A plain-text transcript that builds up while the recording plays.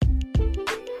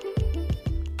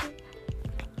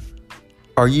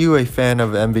Are you a fan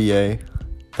of NBA?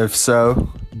 If so,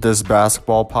 this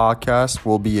basketball podcast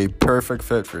will be a perfect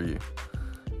fit for you.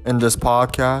 In this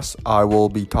podcast, I will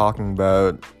be talking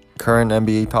about current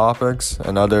NBA topics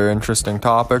and other interesting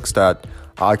topics that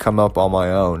I come up on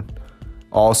my own.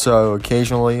 Also,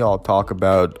 occasionally, I'll talk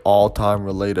about all-time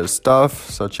related stuff,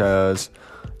 such as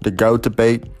the GOAT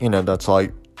debate, that's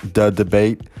like the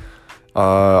debate,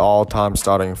 all-time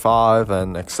starting five,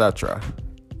 and etc.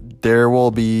 There will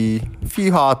be a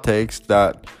few hot takes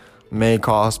that may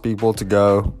cause people to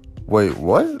go, wait,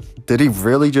 what? Did he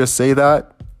really just say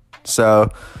that? So,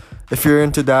 if you're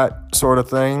into that sort of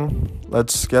thing,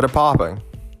 let's get it popping.